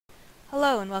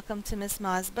Hello and welcome to Miss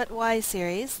Ma's But Why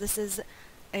series. This is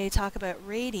a talk about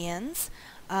radians.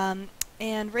 And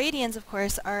radians, of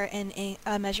course, are a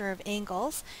measure of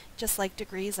angles, just like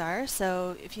degrees are.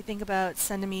 So if you think about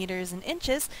centimeters and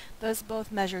inches, those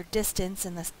both measure distance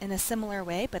in a similar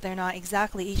way, but they're not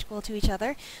exactly equal to each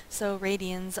other. So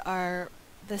radians are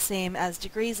the same as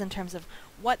degrees in terms of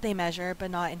what they measure,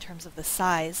 but not in terms of the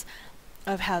size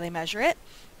of how they measure it.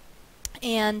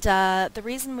 And the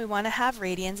reason we want to have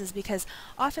radians is because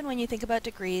often when you think about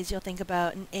degrees, you'll think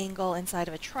about an angle inside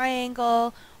of a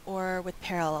triangle or with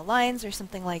parallel lines or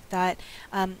something like that.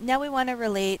 Now we want to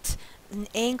relate an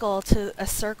angle to a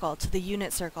circle, to the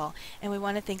unit circle, and we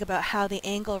want to think about how the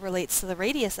angle relates to the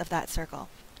radius of that circle.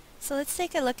 So let's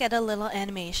take a look at a little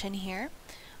animation here.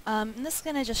 And this is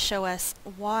going to just show us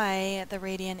why the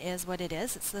radian is what it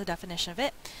is. It's the definition of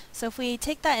it. So if we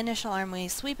take that initial arm, we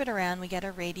sweep it around, we get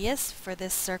a radius for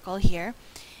this circle here.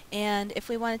 And if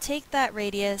we want to take that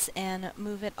radius and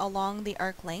move it along the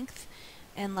arc length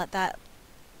and let that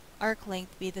arc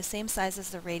length be the same size as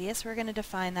the radius, we're going to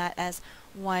define that as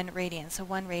 1 radian. So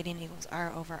 1 radian equals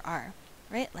r over r,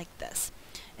 right? Like this.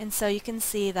 And so you can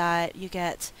see that you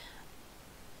get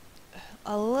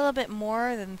a little bit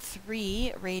more than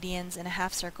 3 radians in a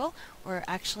half circle, or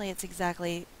actually it's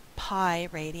exactly pi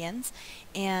radians.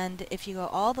 And if you go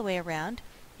all the way around,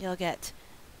 you'll get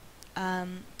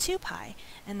 2 pi.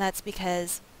 And that's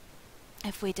because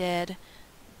if we did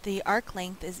the arc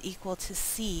length is equal to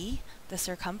c, the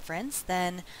circumference,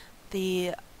 then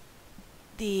the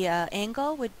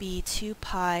angle would be 2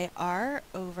 pi r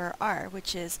over r,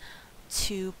 which is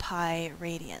 2 pi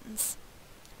radians.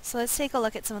 So let's take a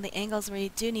look at some of the angles we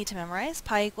do need to memorize.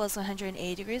 Pi equals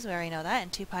 180 degrees, we already know that,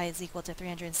 and 2 pi is equal to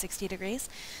 360 degrees.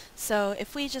 So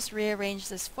if we just rearrange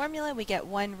this formula, we get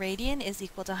 1 radian is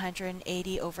equal to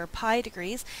 180 over pi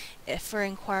degrees. If for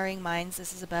inquiring minds,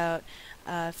 this is about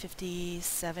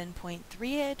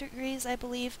 57.3 degrees, I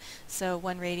believe. So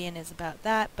 1 radian is about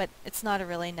that, but it's not a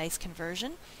really nice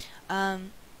conversion.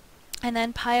 And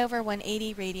then pi over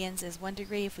 180 radians is 1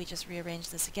 degree if we just rearrange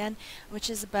this again,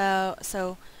 which is about,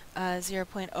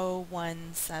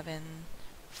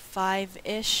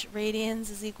 0.0175-ish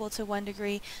radians is equal to 1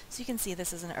 degree. So you can see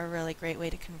this isn't a really great way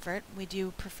to convert. We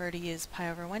do prefer to use pi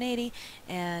over 180,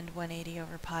 and 180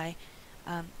 over pi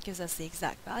gives us the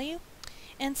exact value.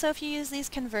 And so if you use these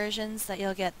conversions, that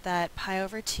you'll get that pi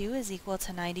over 2 is equal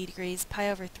to 90 degrees, pi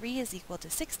over 3 is equal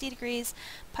to 60 degrees,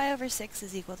 pi over 6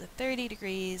 is equal to 30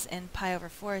 degrees, and pi over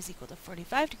 4 is equal to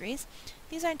 45 degrees.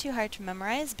 These aren't too hard to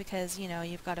memorize because, you know,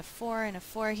 you've got a 4 and a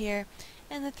 4 here,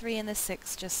 and the 3 and the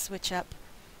 6 just switch up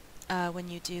when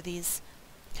you do these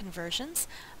conversions.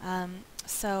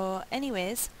 So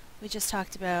anyways, we just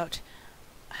talked about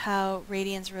how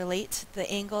radians relate the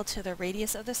angle to the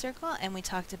radius of the circle, and we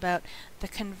talked about the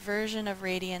conversion of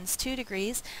radians to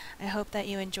degrees. I hope that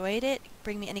you enjoyed it.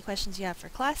 Bring me any questions you have for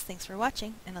class. Thanks for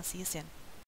watching, and I'll see you soon.